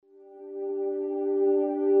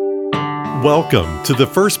Welcome to the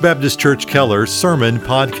First Baptist Church Keller Sermon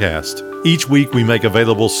Podcast. Each week we make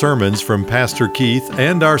available sermons from Pastor Keith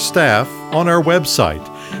and our staff on our website,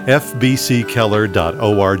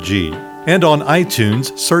 fbckeller.org. And on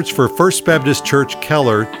iTunes, search for First Baptist Church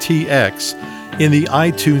Keller TX in the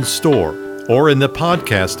iTunes Store or in the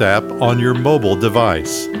podcast app on your mobile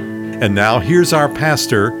device. And now here's our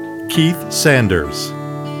pastor, Keith Sanders.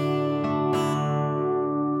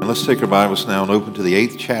 Let's take our Bibles now and open to the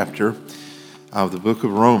 8th chapter of the book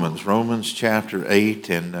of Romans, Romans chapter 8,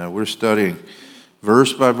 and we're studying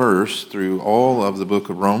verse by verse through all of the book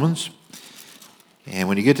of Romans. And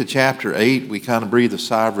when you get to chapter 8, we kind of breathe a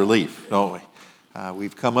sigh of relief, don't we?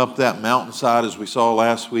 We've come up that mountainside, as we saw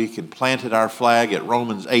last week, and planted our flag at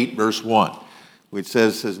Romans 8, verse 1, which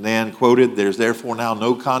says, as Nan quoted, "There's therefore now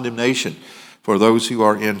no condemnation for those who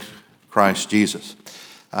are in Christ Jesus."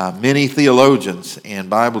 Many theologians and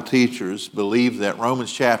Bible teachers believe that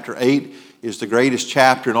Romans chapter 8 is the greatest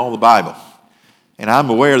chapter in all the Bible. And I'm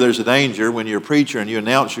aware there's a danger when you're a preacher and you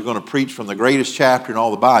announce you're going to preach from the greatest chapter in all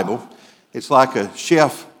the Bible. It's like a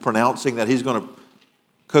chef pronouncing that he's going to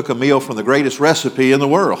cook a meal from the greatest recipe in the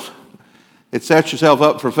world. It sets yourself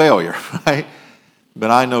up for failure, right? But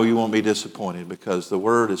I know you won't be disappointed because the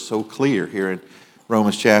word is so clear here in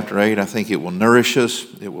Romans chapter 8. I think it will nourish us,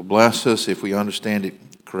 it will bless us if we understand it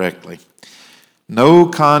correctly. No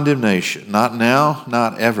condemnation, not now,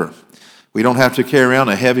 not ever. We don't have to carry around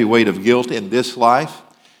a heavy weight of guilt in this life,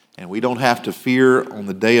 and we don't have to fear on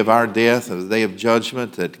the day of our death, or the day of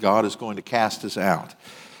judgment, that God is going to cast us out.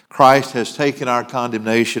 Christ has taken our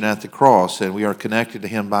condemnation at the cross, and we are connected to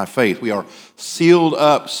Him by faith. We are sealed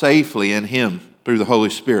up safely in Him through the Holy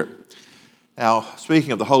Spirit. Now,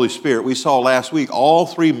 speaking of the Holy Spirit, we saw last week all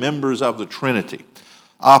three members of the Trinity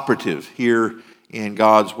operative here in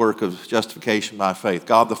God's work of justification by faith.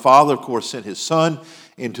 God the Father, of course, sent His Son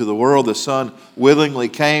into the world. The Son willingly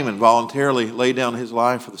came and voluntarily laid down His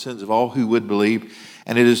life for the sins of all who would believe.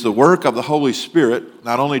 And it is the work of the Holy Spirit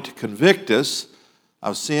not only to convict us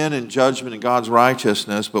of sin and judgment and God's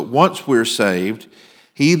righteousness, but once we're saved,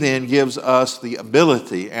 He then gives us the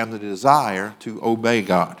ability and the desire to obey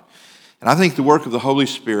God. And I think the work of the Holy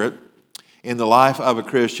Spirit in the life of a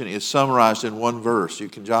Christian is summarized in one verse. You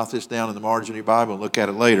can jot this down in the margin of your Bible and look at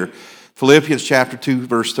it later. Philippians chapter 2,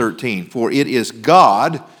 verse 13. For it is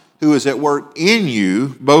God who is at work in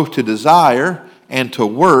you, both to desire and to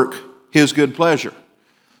work His good pleasure.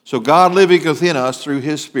 So God living within us through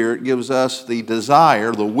His Spirit gives us the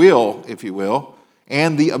desire, the will, if you will,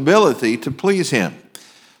 and the ability to please Him.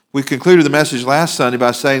 We concluded the message last Sunday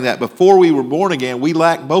by saying that before we were born again, we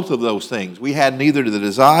lacked both of those things. We had neither the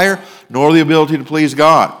desire nor the ability to please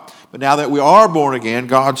God. But now that we are born again,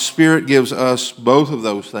 God's Spirit gives us both of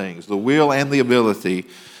those things, the will and the ability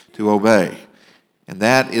to obey. And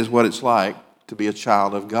that is what it's like to be a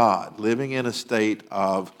child of God, living in a state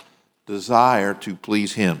of desire to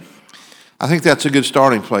please Him. I think that's a good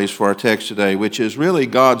starting place for our text today, which is really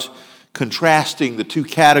God's contrasting the two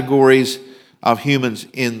categories of humans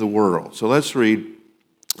in the world. So let's read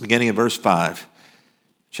beginning in verse 5,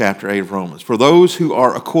 chapter 8 of Romans. For those who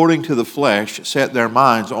are according to the flesh set their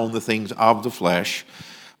minds on the things of the flesh,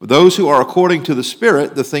 but those who are according to the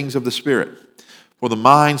Spirit, the things of the Spirit. For the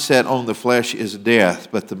mind set on the flesh is death,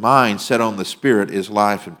 but the mind set on the Spirit is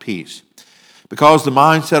life and peace. Because the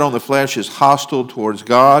mind set on the flesh is hostile towards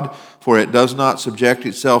God, for it does not subject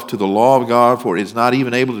itself to the law of God, for it is not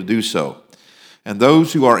even able to do so. And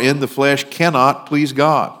those who are in the flesh cannot please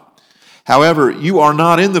God. However, you are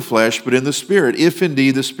not in the flesh, but in the Spirit, if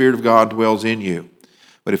indeed the Spirit of God dwells in you.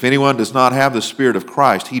 But if anyone does not have the Spirit of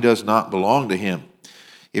Christ, he does not belong to Him.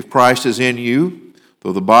 If Christ is in you,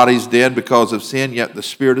 though the body is dead because of sin, yet the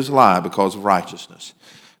Spirit is alive because of righteousness.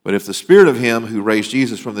 But if the Spirit of Him who raised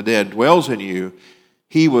Jesus from the dead dwells in you,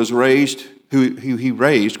 who He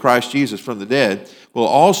raised, Christ Jesus, from the dead, will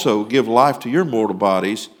also give life to your mortal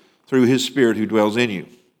bodies through His Spirit who dwells in you.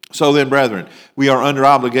 So then, brethren, we are under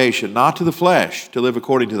obligation, not to the flesh, to live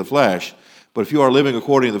according to the flesh. But if you are living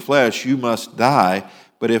according to the flesh, you must die.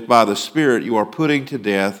 But if by the Spirit you are putting to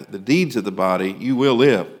death the deeds of the body, you will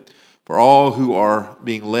live. For all who are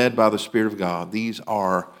being led by the Spirit of God, these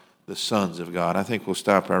are the sons of God. I think we'll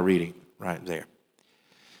stop our reading right there.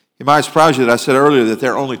 It might surprise you that I said earlier that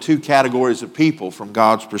there are only two categories of people from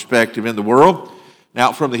God's perspective in the world.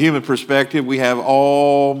 Now, from the human perspective, we have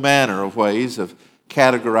all manner of ways of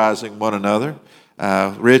categorizing one another.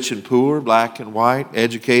 Rich and poor, black and white,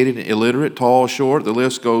 educated and illiterate, tall, short. The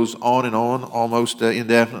list goes on and on, almost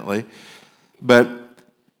indefinitely. But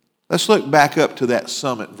let's look back up to that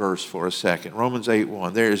summit verse for a second. Romans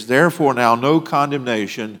 8:1. There is therefore now no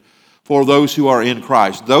condemnation for those who are in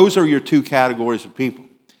Christ. Those are your two categories of people.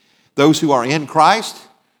 Those who are in Christ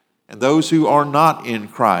and those who are not in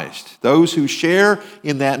Christ. Those who share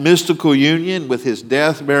in that mystical union with his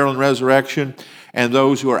death, burial, and resurrection, and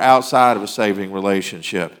those who are outside of a saving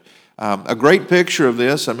relationship. A great picture of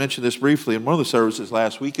this, I mentioned this briefly in one of the services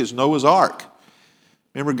last week, is Noah's Ark.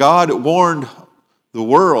 Remember, God warned the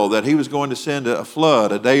world that he was going to send a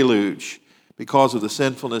flood, a deluge, because of the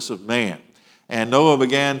sinfulness of man. And Noah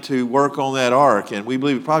began to work on that ark, and we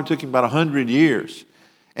believe it probably took him about 100 years.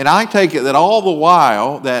 And I take it that all the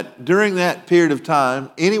while, that during that period of time,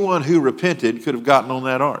 anyone who repented could have gotten on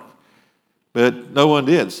that ark. But no one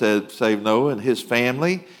did, save Noah and his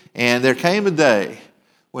family. And there came a day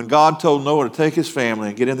when God told Noah to take his family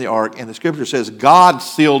and get in the ark, and the scripture says God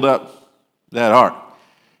sealed up that ark.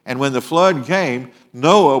 And when the flood came,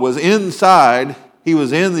 Noah was inside, he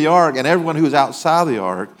was in the ark, and everyone who was outside the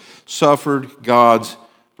ark suffered God's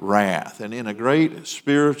wrath. And in a great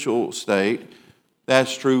spiritual state,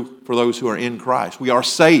 that's true for those who are in Christ. We are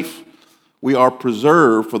safe. We are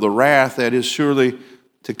preserved for the wrath that is surely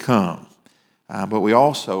to come. But we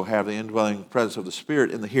also have the indwelling presence of the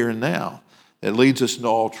Spirit in the here and now that leads us into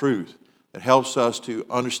all truth, that helps us to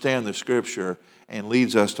understand the Scripture and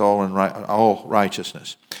leads us to all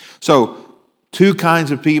righteousness. So, two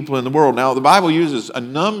kinds of people in the world. Now, the Bible uses a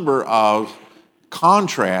number of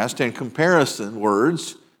contrast and comparison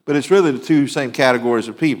words, but it's really the two same categories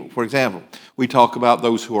of people. For example, we talk about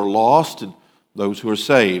those who are lost and those who are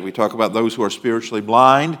saved. We talk about those who are spiritually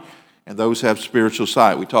blind and those who have spiritual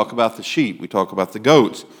sight. We talk about the sheep. We talk about the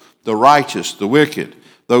goats, the righteous, the wicked,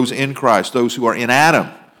 those in Christ, those who are in Adam,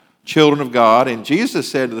 children of God. And Jesus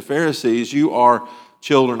said to the Pharisees, you are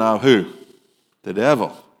children of who? The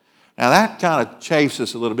devil. Now that kind of chafes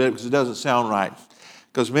us a little bit because it doesn't sound right.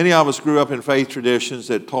 Because many of us grew up in faith traditions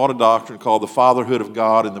that taught a doctrine called the fatherhood of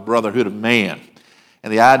God and the brotherhood of man.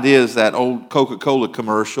 And the idea is that old Coca-Cola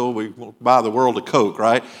commercial, we buy the world a Coke,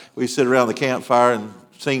 right? We sit around the campfire and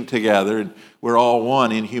sing together, and we're all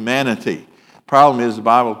one in humanity. Problem is the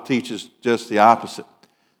Bible teaches just the opposite,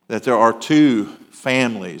 that there are two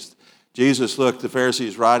families. Jesus looked the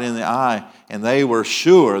Pharisees right in the eye, and they were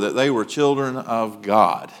sure that they were children of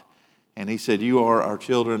God. And he said, you are our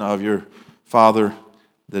children of your father,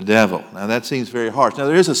 the devil. Now that seems very harsh. Now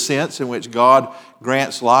there is a sense in which God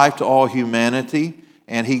grants life to all humanity,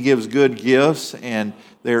 and he gives good gifts, and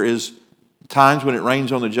there is times when it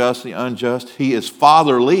rains on the just and the unjust. He is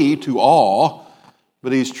fatherly to all,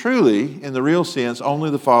 but he's truly, in the real sense, only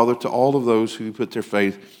the Father to all of those who put their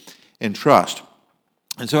faith and trust.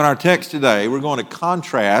 And so in our text today, we're going to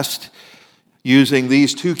contrast using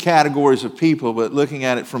these two categories of people, but looking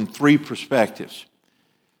at it from three perspectives.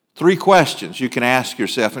 Three questions you can ask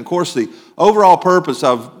yourself. And of course, the overall purpose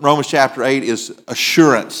of Romans chapter 8 is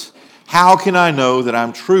assurance. How can I know that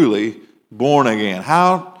I'm truly born again?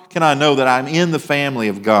 How can I know that I'm in the family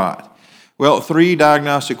of God? Well, three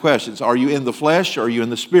diagnostic questions. Are you in the flesh or are you in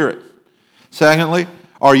the spirit? Secondly,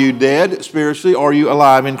 are you dead spiritually or are you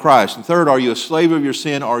alive in Christ? And third, are you a slave of your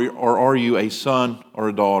sin or are you a son or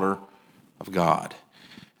a daughter of God?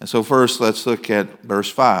 And so first, let's look at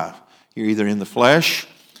verse 5. You're either in the flesh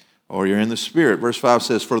or you're in the spirit. Verse 5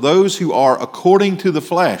 says, for those who are according to the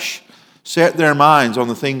flesh set their minds on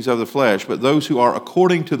the things of the flesh, but those who are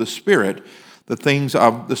according to the Spirit, the things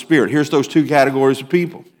of the Spirit. Here's those two categories of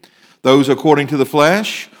people. Those according to the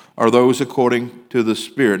flesh or those according to the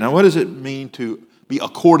Spirit. Now, what does it mean to be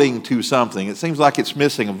according to something? It seems like it's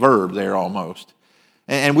missing a verb there almost.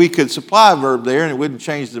 And we could supply a verb there and it wouldn't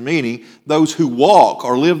change the meaning. Those who walk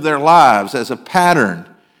or live their lives as a pattern,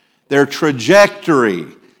 their trajectory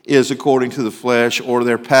is according to the flesh, or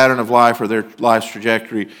their pattern of life or their life's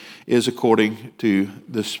trajectory is according to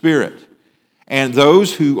the Spirit. And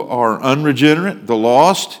those who are unregenerate, the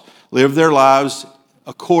lost, live their lives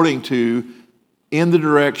according to, in the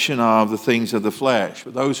direction of the things of the flesh.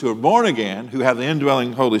 But those who are born again, who have the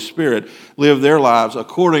indwelling Holy Spirit, live their lives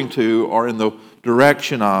according to or in the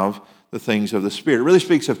direction of the things of the Spirit. It really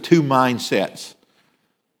speaks of two mindsets.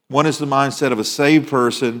 One is the mindset of a saved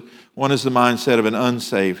person. One is the mindset of an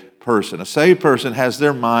unsaved person. A saved person has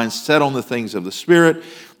their mind set on the things of the Spirit.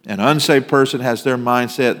 An unsaved person has their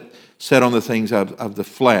mindset set on the things of the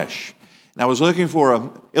flesh. And I was looking for an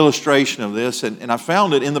illustration of this, and I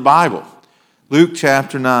found it in the Bible. Luke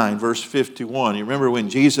chapter 9, verse 51. You remember when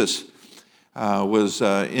Jesus was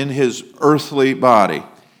in his earthly body,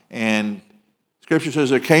 and Scripture says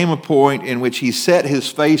there came a point in which he set his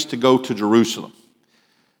face to go to Jerusalem.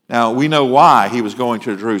 Now, we know why he was going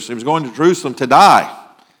to Jerusalem. He was going to Jerusalem to die.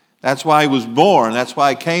 That's why he was born. That's why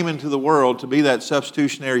he came into the world, to be that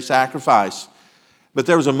substitutionary sacrifice But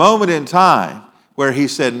there was a moment in time where he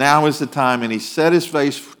said, now is the time, and he set his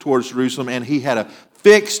face towards Jerusalem, and he had a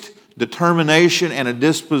fixed determination and a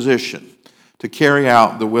disposition to carry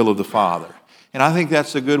out the will of the Father. And I think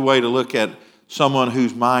that's a good way to look at someone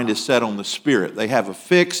whose mind is set on the Spirit. They have a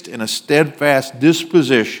fixed and a steadfast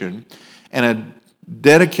disposition and a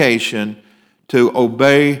dedication to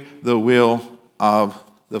obey the will of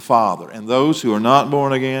the Father. And those who are not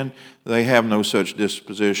born again, they have no such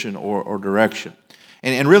disposition or direction.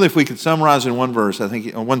 And really, if we could summarize in one verse,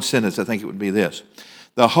 one sentence, I think it would be this.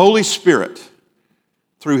 The Holy Spirit,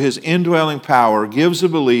 through His indwelling power, gives the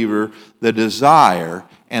believer the desire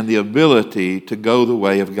and the ability to go the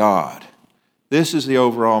way of God. This is the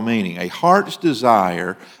overall meaning. A heart's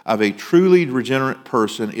desire of a truly regenerate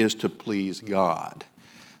person is to please God.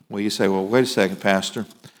 Well, you say, well, wait a second, Pastor.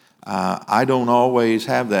 I don't always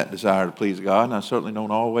have that desire to please God, and I certainly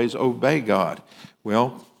don't always obey God.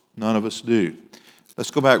 Well, none of us do.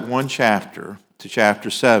 Let's go back one chapter to chapter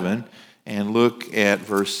 7 and look at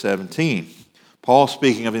verse 17. Paul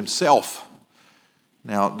speaking of himself.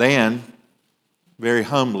 Now, Dan very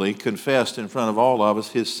humbly confessed in front of all of us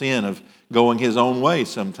his sin of going his own way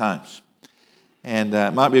sometimes. And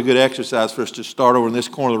it might be a good exercise for us to start over in this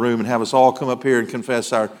corner of the room and have us all come up here and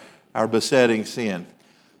confess our besetting sin.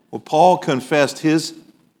 Well, Paul confessed his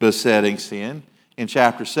besetting sin in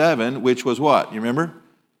chapter 7, which was what? You remember?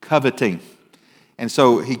 Coveting. And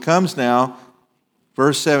so he comes now,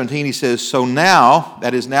 verse 17, he says, so now,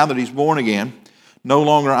 that is now that he's born again, no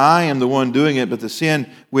longer I am the one doing it, but the sin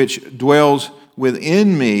which dwells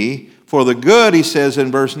within me. For the good, he says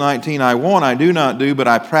in verse 19, I do not do, but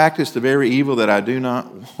I practice the very evil that I do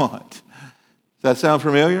not want. Does that sound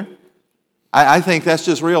familiar? I think that's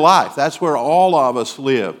just real life. That's where all of us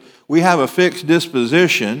live. We have a fixed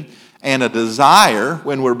disposition and a desire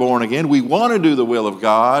when we're born again. We want to do the will of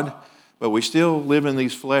God, but we still live in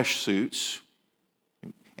these flesh suits,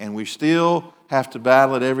 and we still have to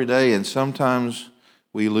battle it every day, and sometimes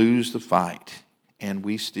we lose the fight, and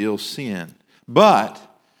we still sin. But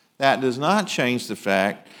that does not change the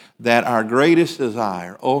fact that our greatest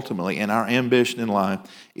desire, ultimately, and our ambition in life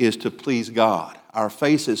is to please God. Our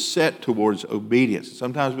face is set towards obedience.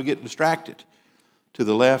 Sometimes we get distracted to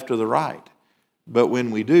the left or the right. But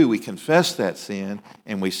when we do, we confess that sin,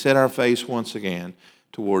 and we set our face once again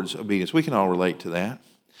towards obedience. We can all relate to that.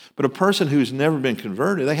 But a person who's never been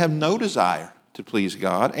converted, they have no desire to please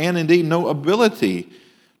God, and indeed no ability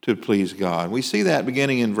to please God. We see that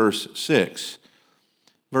beginning in verse 6.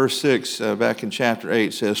 Verse 6, back in chapter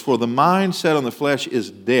 8, says, for the mind set on the flesh is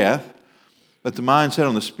death, but the mind set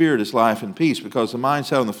on the Spirit is life and peace, because the mind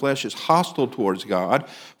set on the flesh is hostile towards God,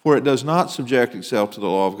 for it does not subject itself to the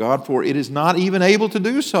law of God, for it is not even able to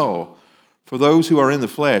do so. For those who are in the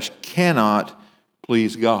flesh cannot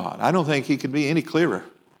please God. I don't think he could be any clearer.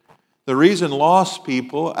 The reason lost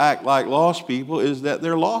people act like lost people is that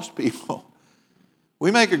they're lost people. We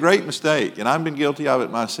make a great mistake, and I've been guilty of it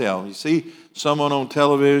myself. You see someone on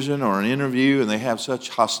television or an interview, and they have such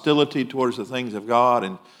hostility towards the things of God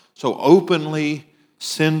and so openly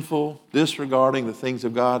sinful, disregarding the things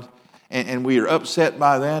of God, and we are upset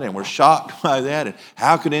by that, and we're shocked by that, and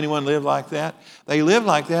how could anyone live like that? They live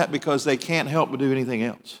like that because they can't help but do anything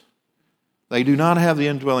else. They do not have the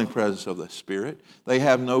indwelling presence of the Spirit. They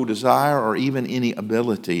have no desire or even any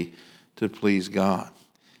ability to please God.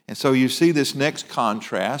 And so you see this next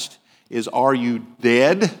contrast is, are you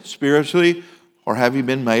dead spiritually, or have you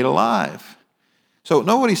been made alive? So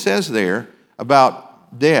know what he says there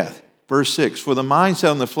about death. Verse 6, for the mind set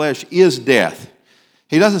on the flesh is death.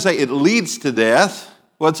 He doesn't say it leads to death.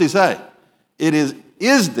 What's he say? It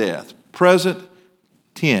is death, present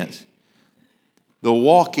tense. The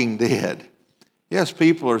walking dead. Yes,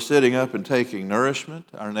 people are sitting up and taking nourishment,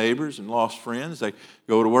 our neighbors and lost friends. They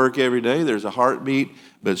go to work every day. There's a heartbeat.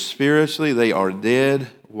 But spiritually, they are dead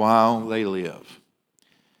while they live.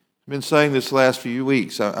 I've been saying this last few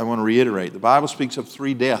weeks. I want to reiterate. The Bible speaks of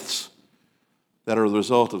 3 deaths that are the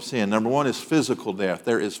result of sin. Number 1 is physical death.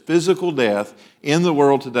 There is physical death in the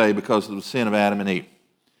world today because of the sin of Adam and Eve.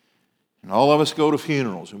 And all of us go to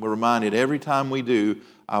funerals, and we're reminded every time we do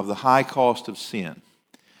of the high cost of sin.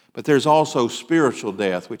 But there's also spiritual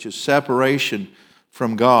death, which is separation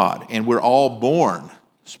from God. And we're all born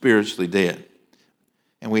spiritually dead.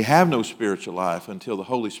 And we have no spiritual life until the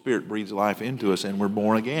Holy Spirit breathes life into us and we're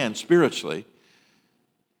born again spiritually.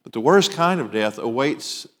 But the worst kind of death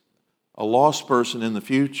awaits a lost person in the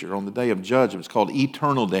future on the day of judgment. It's called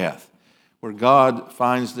eternal death, where God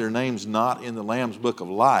finds their names not in the Lamb's book of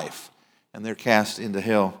life, and they're cast into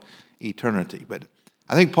hell eternity. But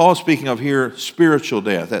I think Paul's speaking of here spiritual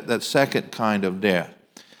death, that second kind of death.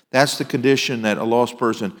 That's the condition that a lost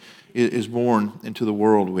person is born into the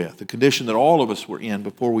world with, the condition that all of us were in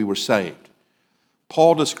before we were saved.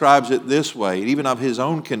 Paul describes it this way, even of his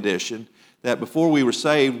own condition, that before we were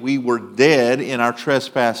saved, we were dead in our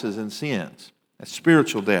trespasses and sins. That's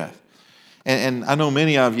spiritual death. And I know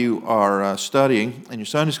many of you are studying in your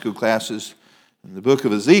Sunday school classes in the book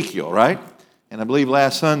of Ezekiel, right? And I believe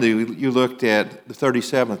last Sunday you looked at the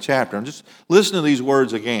 37th chapter. And just listen to these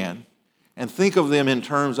words again and think of them in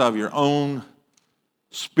terms of your own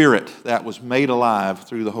spirit that was made alive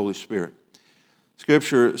through the Holy Spirit.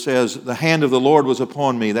 Scripture says, the hand of the Lord was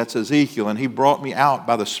upon me. That's Ezekiel. And he brought me out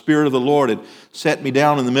by the Spirit of the Lord and set me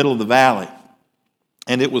down in the middle of the valley.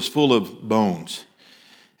 And it was full of bones.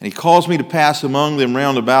 And he caused me to pass among them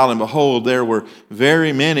round about. And behold, there were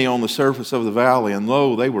very many on the surface of the valley. And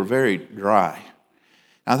lo, they were very dry.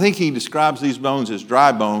 I think he describes these bones as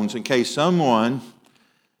dry bones in case someone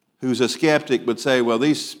who's a skeptic would say, well,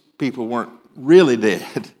 these people weren't really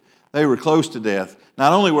dead. They were close to death.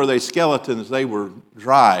 Not only were they skeletons, they were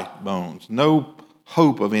dry bones. No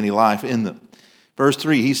hope of any life in them. Verse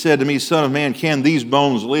 3, he said to me, Son of man, can these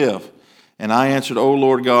bones live? And I answered, O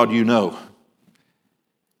Lord God, you know.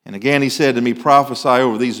 And again he said to me, prophesy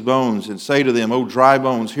over these bones and say to them, O dry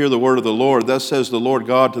bones, hear the word of the Lord. Thus says the Lord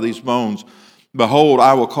God to these bones, behold,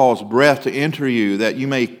 I will cause breath to enter you, that you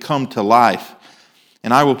may come to life.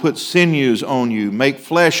 And I will put sinews on you, make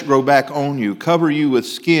flesh grow back on you, cover you with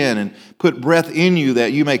skin, and put breath in you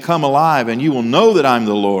that you may come alive, and you will know that I'm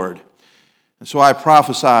the Lord. And so I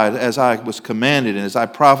prophesied as I was commanded, and as I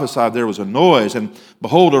prophesied there was a noise, and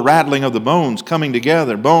behold, a rattling of the bones coming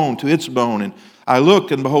together, bone to its bone. And I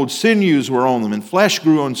looked, and behold, sinews were on them, and flesh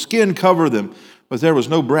grew on, skin covered them, but there was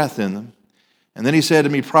no breath in them. And then he said to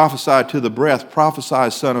me, prophesy to the breath, prophesy,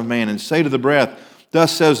 Son of man, and say to the breath,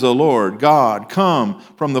 thus says the Lord God, come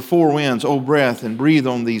from the four winds, O breath, and breathe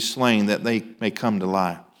on these slain, that they may come to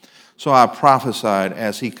life. So I prophesied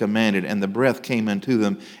as he commanded, and the breath came into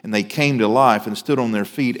them, and they came to life and stood on their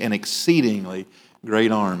feet, an exceedingly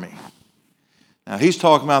great army. Now he's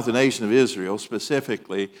talking about the nation of Israel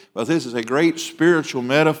specifically, but this is a great spiritual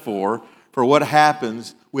metaphor for what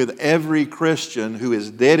happens with every Christian who is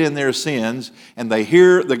dead in their sins, and they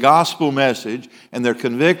hear the gospel message, and they're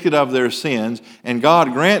convicted of their sins, and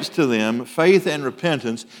God grants to them faith and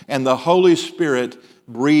repentance, and the Holy Spirit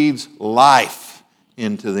breathes life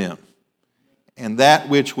into them. And that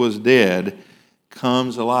which was dead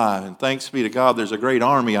comes alive. And thanks be to God, there's a great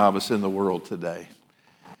army of us in the world today.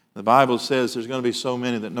 The Bible says there's going to be so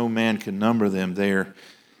many that no man can number them there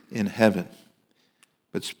in heaven.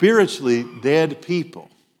 But spiritually dead people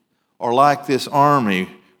are like this army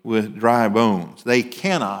with dry bones. They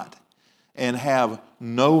cannot and have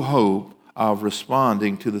no hope of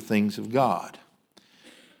responding to the things of God.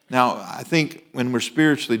 Now, I think when we're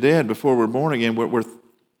spiritually dead, before we're born again, we're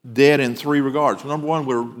dead in three regards. Number one,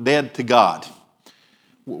 we're dead to God.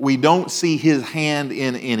 We don't see His hand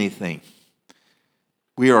in anything.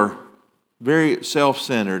 We are very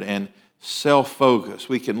self-centered and self-focused.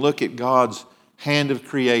 We can look at God's hand of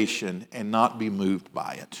creation and not be moved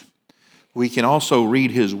by it. We can also read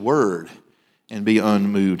His Word and be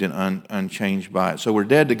unmoved and unchanged by it. So we're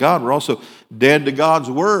dead to God. We're also dead to God's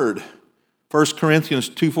Word. 1 Corinthians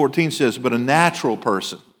 2:14 says, but a natural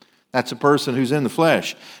person, that's a person who's in the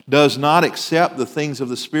flesh, does not accept the things of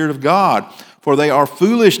the Spirit of God, for they are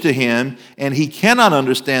foolish to him, and he cannot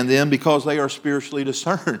understand them because they are spiritually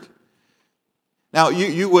discerned. Now,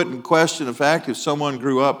 you wouldn't question the fact if someone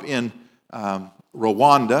grew up in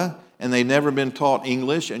Rwanda and they've never been taught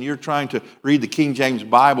English, and you're trying to read the King James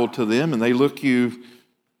Bible to them, and they look you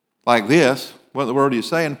like this, what in the world are you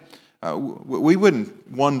saying? We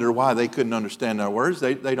wouldn't wonder why they couldn't understand our words.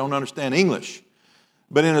 They don't understand English.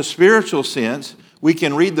 But in a spiritual sense, we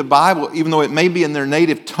can read the Bible, even though it may be in their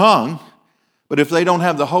native tongue, but if they don't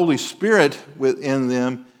have the Holy Spirit within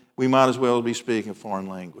them, we might as well be speaking a foreign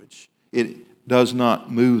language. It does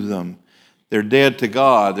not move them. They're dead to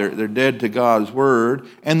God. They're dead to God's Word,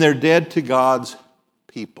 and they're dead to God's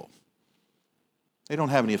people. They don't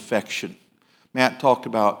have any affection. Matt talked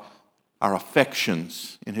about our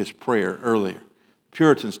affections in his prayer earlier.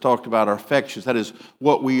 Puritans talked about our affections. That is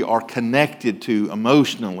what we are connected to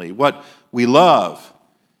emotionally, what we love.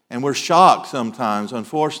 And we're shocked sometimes,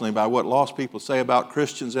 unfortunately, by what lost people say about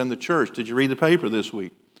Christians and the church. Did you read the paper this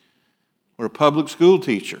week? Where a public school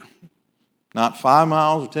teacher, not 5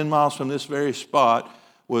 miles or 10 miles from this very spot,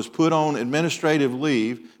 was put on administrative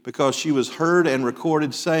leave because she was heard and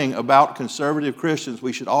recorded saying about conservative Christians,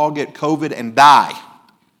 we should all get COVID and die.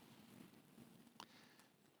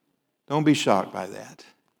 Don't be shocked by that.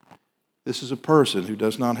 This is a person who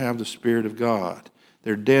does not have the Spirit of God.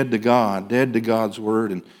 They're dead to God, dead to God's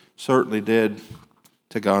Word, and certainly dead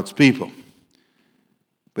to God's people.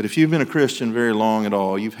 But if you've been a Christian very long at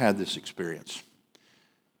all, you've had this experience.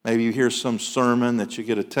 Maybe you hear some sermon that you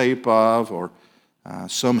get a tape of, or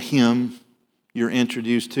some hymn you're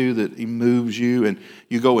introduced to that moves you, and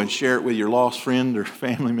you go and share it with your lost friend or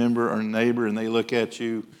family member or neighbor, and they look at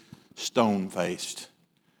you stone-faced.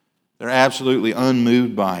 They're absolutely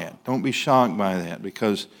unmoved by it. Don't be shocked by that,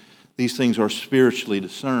 because these things are spiritually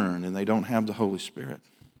discerned, and they don't have the Holy Spirit.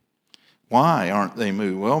 Why aren't they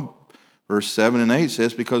moved? Well, verse 7 and 8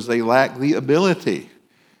 says, because they lack the ability.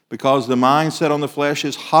 Because the mind set on the flesh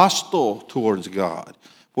is hostile towards God.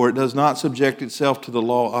 For it does not subject itself to the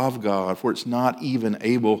law of God, for it's not even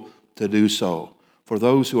able to do so. For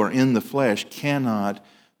those who are in the flesh cannot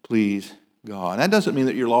please God. That doesn't mean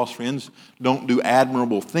that your lost friends don't do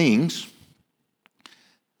admirable things.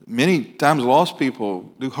 Many times lost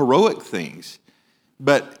people do heroic things,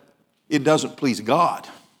 but it doesn't please God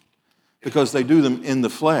because they do them in the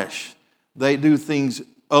flesh. They do things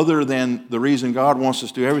other than the reason God wants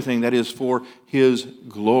us to do everything, that is for His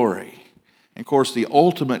glory. And of course, the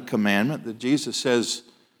ultimate commandment that Jesus says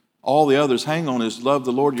all the others hang on is love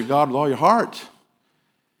the Lord your God with all your heart.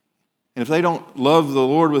 And if they don't love the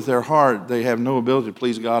Lord with their heart, they have no ability to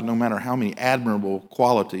please God, no matter how many admirable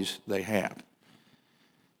qualities they have.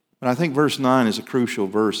 But I think verse 9 is a crucial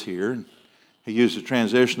verse here. He used a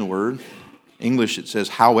transitional word. In English it says,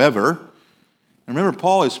 however. And remember,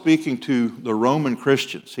 Paul is speaking to the Roman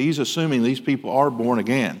Christians. He's assuming these people are born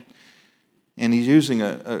again. And he's using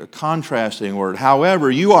a contrasting word.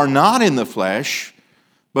 However, you are not in the flesh,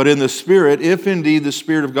 but in the Spirit, if indeed the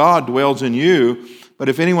Spirit of God dwells in you. But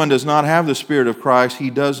if anyone does not have the Spirit of Christ, he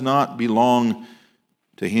does not belong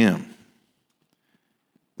to Him.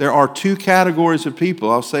 There are two categories of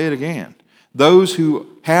people, I'll say it again. Those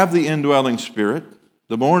who have the indwelling Spirit,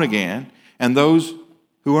 the born again, and those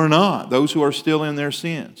who are not, those who are still in their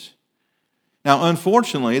sins. Now,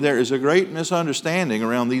 unfortunately, there is a great misunderstanding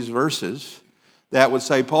around these verses that would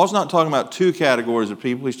say Paul's not talking about two categories of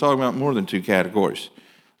people, he's talking about more than two categories.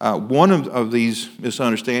 One of these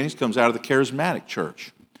misunderstandings comes out of the charismatic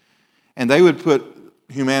church. And they would put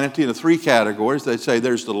humanity into three categories. They'd say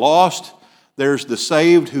there's the lost, there's the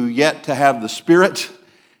saved who yet to have the Spirit,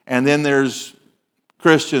 and then there's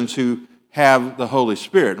Christians who have the Holy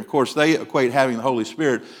Spirit. Of course, they equate having the Holy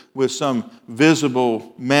Spirit with some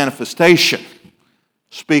visible manifestation,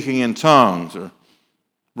 speaking in tongues or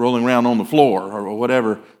rolling around on the floor or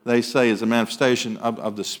whatever they say is a manifestation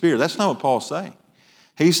of the Spirit. That's not what Paul's saying.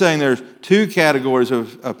 He's saying there's two categories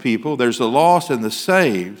of people. There's the lost and the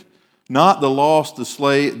saved, not the lost, the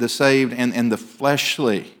saved, and the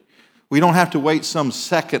fleshly. We don't have to wait some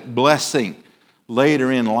second blessing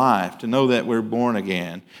later in life to know that we're born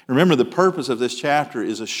again. Remember, the purpose of this chapter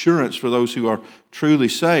is assurance for those who are truly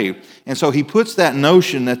saved. And so he puts that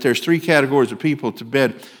notion that there's three categories of people to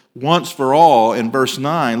bed once for all in verse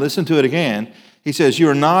 9. Listen to it again. He says, you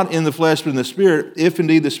are not in the flesh but in the Spirit, if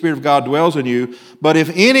indeed the Spirit of God dwells in you. But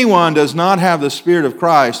if anyone does not have the Spirit of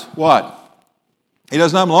Christ, what? He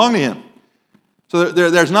does not belong to Him. So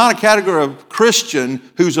there's not a category of Christian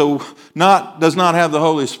who does not have the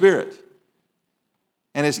Holy Spirit.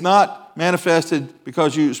 And it's not manifested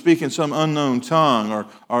because you speak in some unknown tongue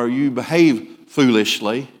or you behave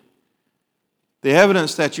foolishly. The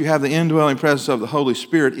evidence that you have the indwelling presence of the Holy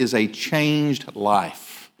Spirit is a changed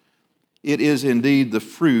life. It is indeed the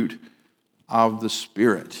fruit of the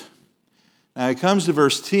Spirit. Now he comes to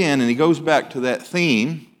verse 10 and he goes back to that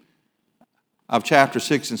theme of chapter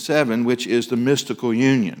 6 and 7, which is the mystical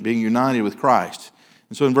union, being united with Christ.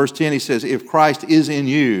 And so in verse 10 he says, if Christ is in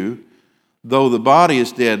you, though the body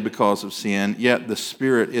is dead because of sin, yet the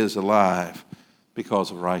Spirit is alive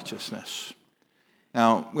because of righteousness.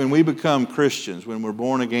 Now, when we become Christians, when we're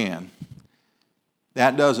born again,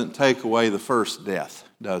 that doesn't take away the first death,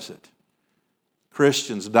 does it?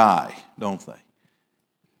 Christians die, don't they?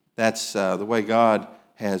 That's the way God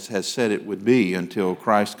has said it would be until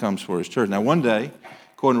Christ comes for His church. Now, one day,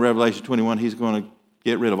 according to Revelation 21, He's going to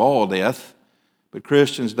get rid of all death, but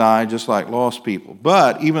Christians die just like lost people.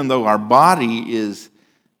 But even though our body is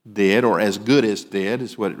dead, or as good as dead,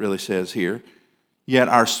 is what it really says here, yet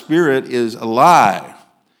our spirit is alive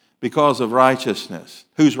because of righteousness.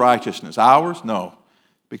 Whose righteousness? Ours? No.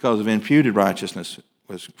 Because of imputed righteousness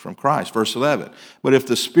was from Christ. Verse 11. But if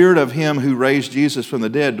the Spirit of Him who raised Jesus from the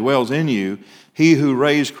dead dwells in you, He who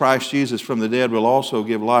raised Christ Jesus from the dead will also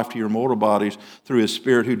give life to your mortal bodies through His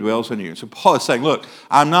Spirit who dwells in you. So Paul is saying, look,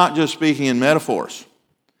 I'm not just speaking in metaphors.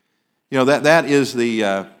 You know, that is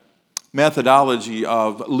the methodology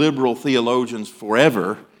of liberal theologians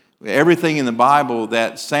forever. Everything in the Bible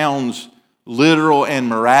that sounds literal and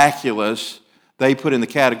miraculous, they put in the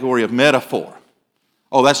category of metaphor.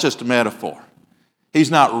 Oh, that's just a metaphor.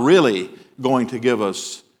 He's not really going to give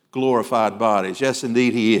us glorified bodies. Yes,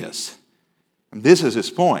 indeed, He is. And this is His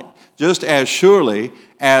point. Just as surely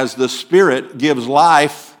as the Spirit gives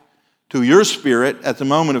life to your spirit at the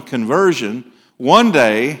moment of conversion, one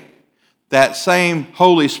day that same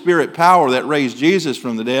Holy Spirit power that raised Jesus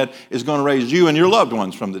from the dead is going to raise you and your loved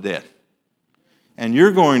ones from the dead. And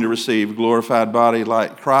you're going to receive a glorified body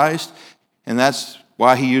like Christ, and that's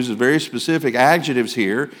why He uses very specific adjectives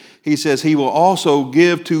here. He says He will also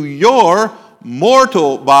give to your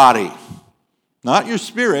mortal body, not your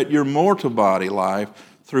spirit, your mortal body life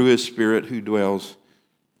through His Spirit who dwells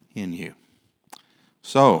in you.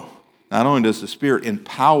 So, not only does the Spirit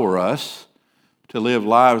empower us to live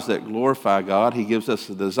lives that glorify God, He gives us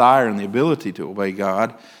the desire and the ability to obey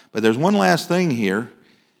God, but there's one last thing here,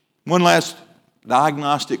 one last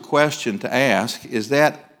diagnostic question to ask, is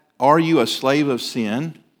that, are you a slave of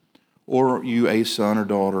sin or are you a son or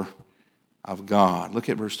daughter of God? Look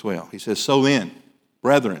at verse 12. He says, so then,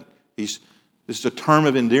 brethren, this is a term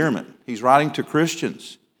of endearment. He's writing to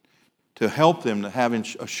Christians to help them to have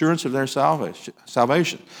assurance of their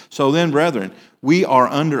salvation. So then, brethren, we are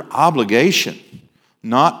under obligation,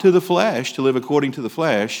 not to the flesh, to live according to the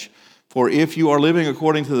flesh. For if you are living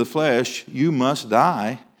according to the flesh, you must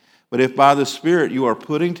die. But if by the Spirit you are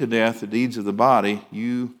putting to death the deeds of the body,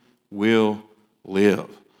 you will live.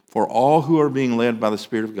 For all who are being led by the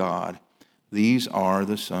Spirit of God, these are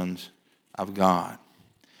the sons of God.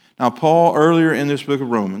 Now, Paul, earlier in this book of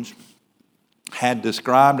Romans, had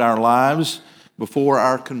described our lives before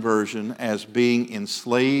our conversion as being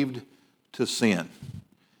enslaved to sin.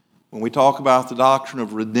 When we talk about the doctrine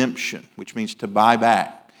of redemption, which means to buy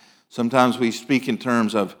back, sometimes we speak in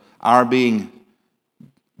terms of our being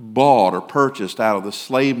bought or purchased out of the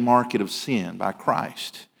slave market of sin by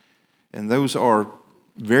Christ. And those are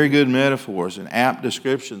very good metaphors and apt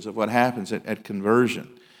descriptions of what happens at conversion.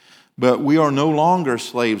 But we are no longer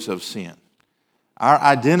slaves of sin. Our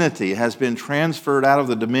identity has been transferred out of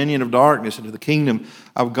the dominion of darkness into the kingdom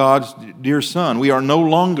of God's dear Son. We are no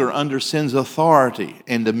longer under sin's authority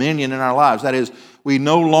and dominion in our lives. That is, we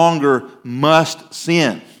no longer must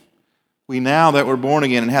sin. We now that we're born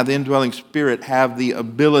again and have the indwelling Spirit have the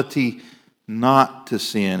ability not to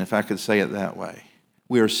sin, if I could say it that way.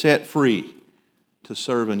 We are set free to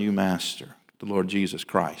serve a new master, the Lord Jesus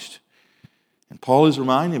Christ. And Paul is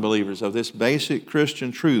reminding believers of this basic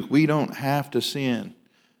Christian truth. We don't have to sin.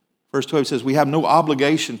 Verse 12 says we have no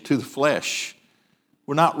obligation to the flesh.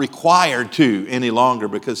 We're not required to any longer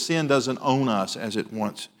because sin doesn't own us as it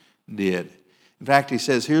once did. In fact, he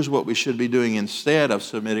says, here's what we should be doing instead of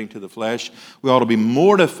submitting to the flesh. We ought to be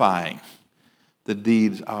mortifying the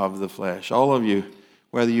deeds of the flesh. All of you,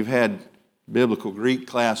 whether you've had biblical Greek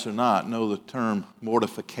class or not, know the term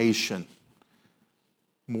mortification.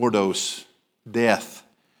 Mordos, death.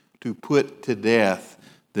 To put to death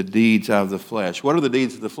the deeds of the flesh. What are the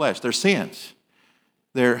deeds of the flesh? They're sins.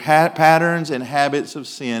 They're patterns and habits of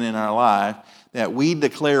sin in our life that we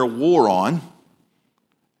declare war on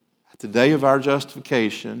the day of our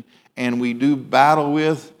justification, and we do battle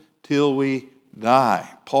with till we die.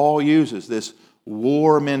 Paul uses this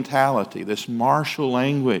war mentality, this martial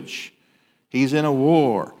language. He's in a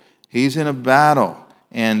war. He's in a battle.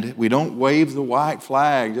 And we don't wave the white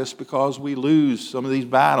flag just because we lose some of these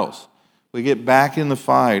battles. We get back in the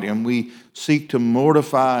fight and we seek to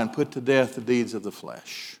mortify and put to death the deeds of the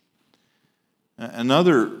flesh.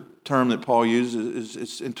 Another term that Paul uses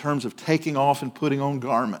is in terms of taking off and putting on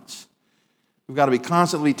garments. We've got to be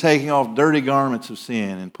constantly taking off dirty garments of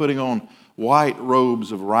sin and putting on white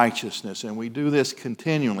robes of righteousness. And we do this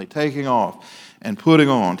continually, taking off and putting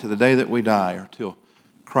on to the day that we die or till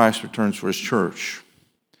Christ returns for His church.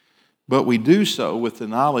 But we do so with the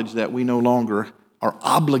knowledge that we no longer are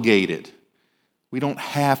obligated. We don't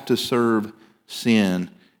have to serve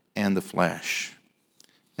sin and the flesh.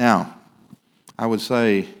 Now, I would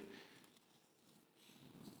say,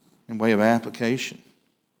 in way of application,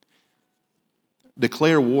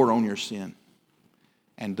 declare war on your sin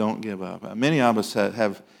and don't give up. Many of us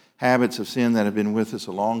have habits of sin that have been with us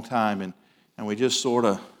a long time, and we just sort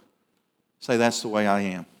of say, that's the way I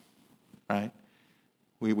am, right?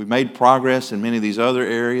 We've made progress in many of these other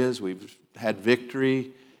areas. We've had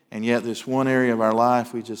victory, and yet this one area of our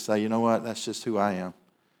life, we just say, you know what, that's just who I am.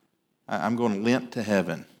 I'm going to limp to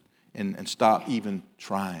heaven and stop even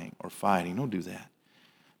trying or fighting. Don't do that.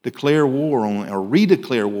 Declare war on, or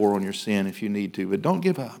redeclare war on your sin if you need to, but don't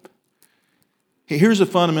give up. Here's a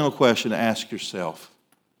fundamental question to ask yourself.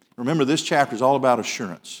 Remember, this chapter is all about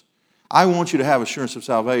assurance. I want you to have assurance of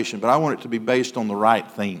salvation, but I want it to be based on the right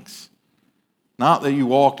things. Not that you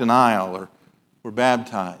walked an aisle or were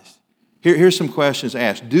baptized. Here's some questions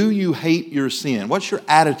asked. Do you hate your sin? What's your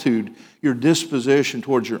attitude, your disposition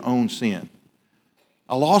towards your own sin?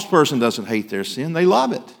 A lost person doesn't hate their sin. They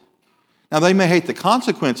love it. Now, they may hate the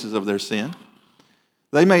consequences of their sin.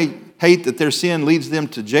 They may hate that their sin leads them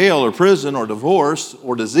to jail or prison or divorce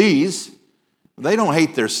or disease. They don't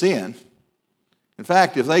hate their sin. In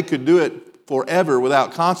fact, if they could do it forever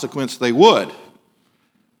without consequence, they would.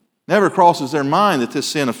 Never crosses their mind that this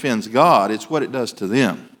sin offends God. It's what it does to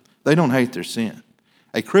them. They don't hate their sin.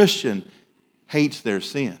 A Christian hates their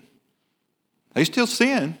sin. They still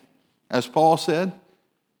sin, as Paul said.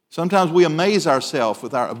 Sometimes we amaze ourselves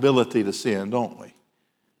with our ability to sin, don't we?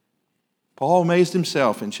 Paul amazed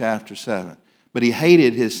himself in chapter 7, but he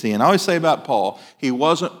hated his sin. I always say about Paul, he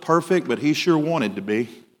wasn't perfect, but he sure wanted to be.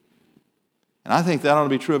 And I think that ought to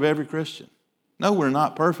be true of every Christian. No, we're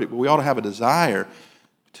not perfect, but we ought to have a desire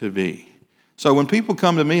to be. So when people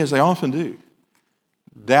come to me, as they often do,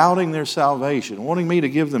 doubting their salvation, wanting me to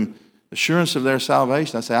give them assurance of their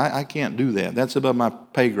salvation, I say, I can't do that. That's above my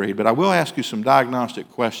pay grade. But I will ask you some diagnostic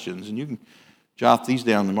questions, and you can jot these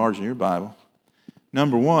down in the margin of your Bible.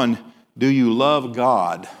 Number one, do you love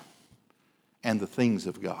God and the things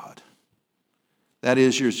of God? That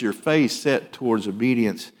is your face set towards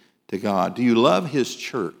obedience to God. Do you love His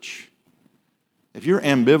church? If you're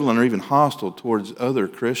ambivalent or even hostile towards other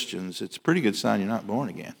Christians, it's a pretty good sign you're not born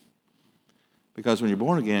again. Because when you're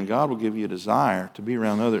born again, God will give you a desire to be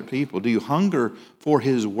around other people. Do you hunger for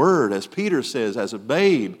His Word? As Peter says, as a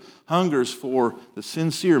babe hungers for the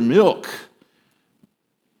sincere milk.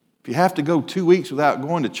 If you have to go 2 weeks without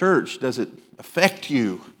going to church, does it affect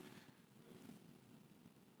you?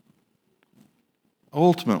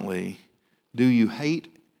 Ultimately, do you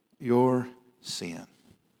hate your sin?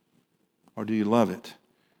 Or do you love it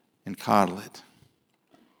and coddle it?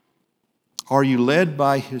 Are you led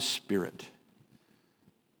by His Spirit?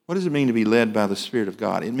 What does it mean to be led by the Spirit of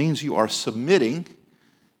God? It means you are submitting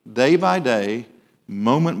day by day,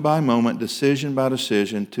 moment by moment, decision by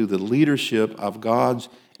decision to the leadership of God's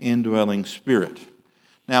indwelling Spirit.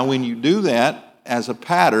 Now, when you do that as a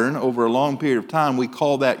pattern over a long period of time, we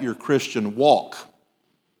call that your Christian walk.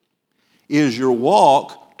 Is your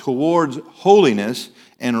walk towards holiness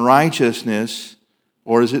and righteousness,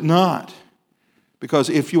 or is it not? Because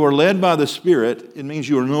if you are led by the Spirit, it means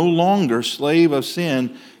you are no longer slave of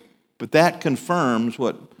sin, but that confirms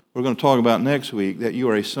what we're going to talk about next week, that you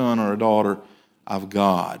are a son or a daughter of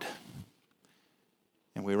God.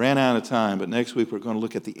 And we ran out of time, but next week we're going to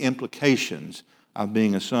look at the implications of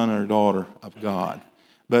being a son or a daughter of God.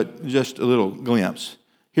 But just a little glimpse.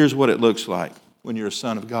 Here's what it looks like when you're a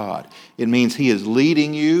son of God. It means He is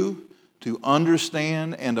leading you to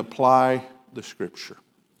understand and apply the Scripture.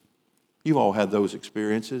 You've all had those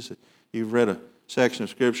experiences. You've read a section of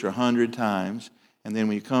Scripture 100 times, and then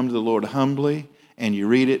when you come to the Lord humbly and you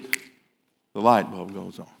read it, the light bulb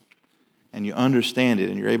goes on. And you understand it,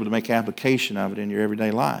 and you're able to make application of it in your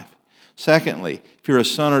everyday life. Secondly, if you're a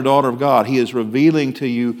son or daughter of God, He is revealing to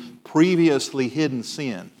you previously hidden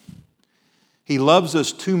sin. He loves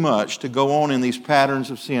us too much to go on in these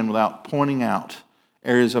patterns of sin without pointing out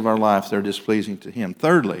areas of our life that are displeasing to Him.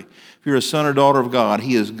 Thirdly, if you're a son or daughter of God,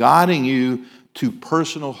 He is guiding you to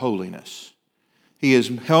personal holiness. He is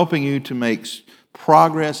helping you to make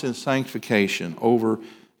progress in sanctification over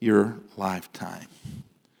your lifetime.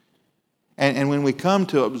 And when we come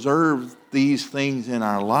to observe these things in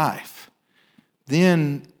our life,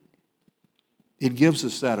 then it gives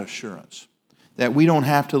us that assurance that we don't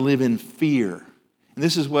have to live in fear. And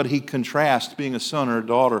this is what he contrasts being a son or a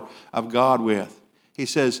daughter of God with. He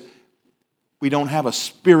says, we don't have a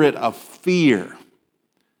spirit of fear,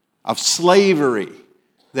 of slavery,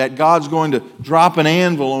 that God's going to drop an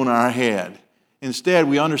anvil on our head. Instead,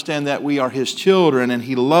 we understand that we are His children and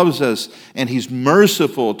He loves us and He's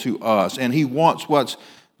merciful to us and He wants what's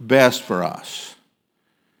best for us.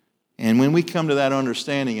 And when we come to that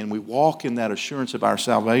understanding and we walk in that assurance of our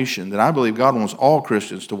salvation that I believe God wants all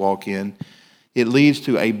Christians to walk in, it leads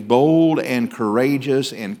to a bold and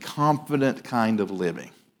courageous and confident kind of living.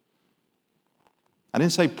 I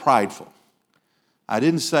didn't say prideful. I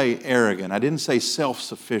didn't say arrogant. I didn't say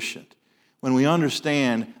self-sufficient. When we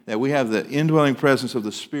understand that we have the indwelling presence of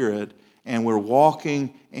the Spirit and we're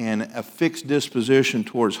walking in a fixed disposition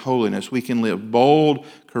towards holiness, we can live bold,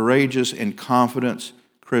 courageous, and confident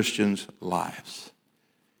Christians' lives.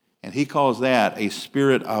 And he calls that a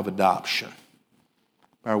spirit of adoption,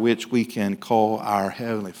 by which we can call our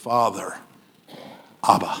Heavenly Father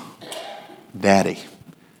Abba, Daddy.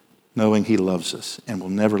 knowing He loves us and will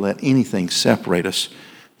never let anything separate us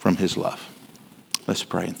from His love. Let's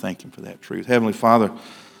pray and thank Him for that truth. Heavenly Father,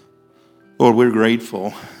 Lord, we're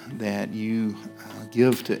grateful that You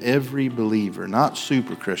give to every believer, not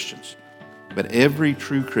super Christians, but every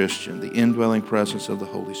true Christian, the indwelling presence of the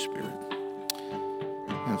Holy Spirit.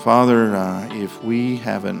 And Father, if we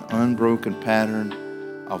have an unbroken pattern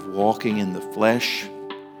of walking in the flesh,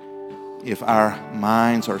 if our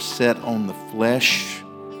minds are set on the flesh,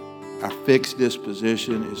 our fixed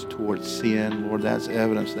disposition is towards sin, Lord, that's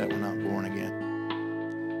evidence that we're not born again.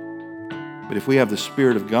 But if we have the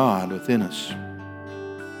Spirit of God within us,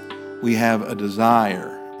 we have a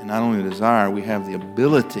desire, and not only a desire, we have the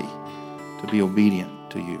ability to be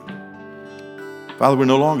obedient to You. Father, we're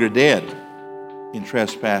no longer dead in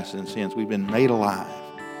trespasses and sins. We've been made alive.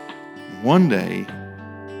 And one day,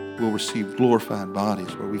 we'll receive glorified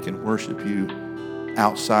bodies where we can worship You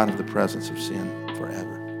outside of the presence of sin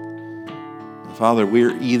forever. And Father,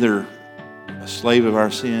 we're either a slave of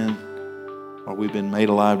our sin or we've been made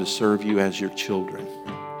alive to serve You as Your children.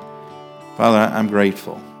 Father, I'm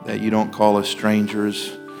grateful that You don't call us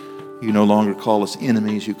strangers. You no longer call us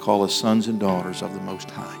enemies. You call us sons and daughters of the Most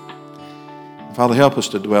High. And Father, help us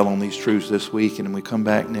to dwell on these truths this week, and when we come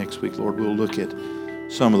back next week, Lord, we'll look at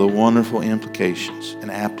some of the wonderful implications and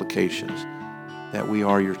applications that we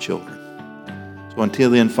are Your children. So until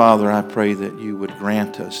then, Father, I pray that You would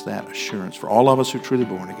grant us that assurance. For all of us who are truly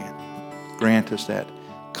born again, grant us that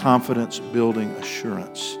confidence-building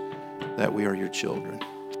assurance that we are Your children.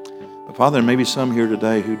 But Father, there may be some here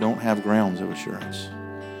today who don't have grounds of assurance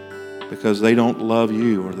because they don't love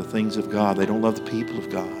You or the things of God. They don't love the people of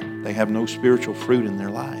God. They have no spiritual fruit in their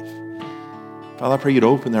life. Father, I pray You'd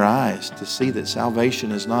open their eyes to see that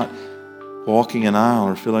salvation is not walking an aisle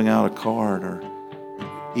or filling out a card or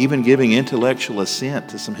even giving intellectual assent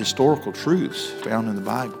to some historical truths found in the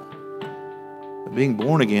Bible. But being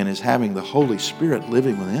born again is having the Holy Spirit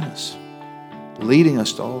living within us, leading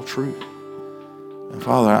us to all truth. And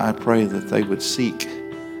Father, I pray that they would seek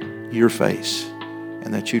Your face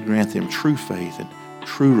and that You'd grant them true faith and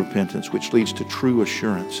true repentance, which leads to true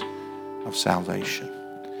assurance of salvation.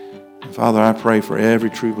 And Father, I pray for every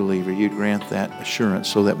true believer, You'd grant that assurance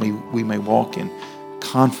so that we may walk in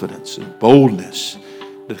confidence and boldness,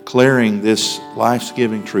 declaring this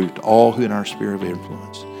life-giving truth to all who in our sphere of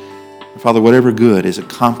influence. And Father, whatever good is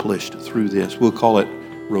accomplished through this, we'll call it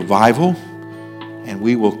revival, and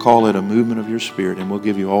we will call it a movement of Your Spirit, and we'll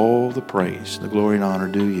give You all the praise, the glory and honor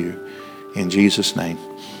due You. In Jesus' name,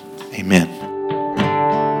 amen.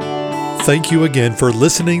 Thank you again for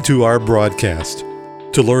listening to our broadcast.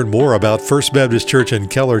 To learn more about First Baptist Church in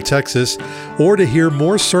Keller, Texas, or to hear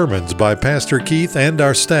more sermons by Pastor Keith and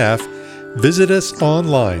our staff, visit us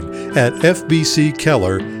online at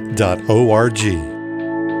fbckeller.org.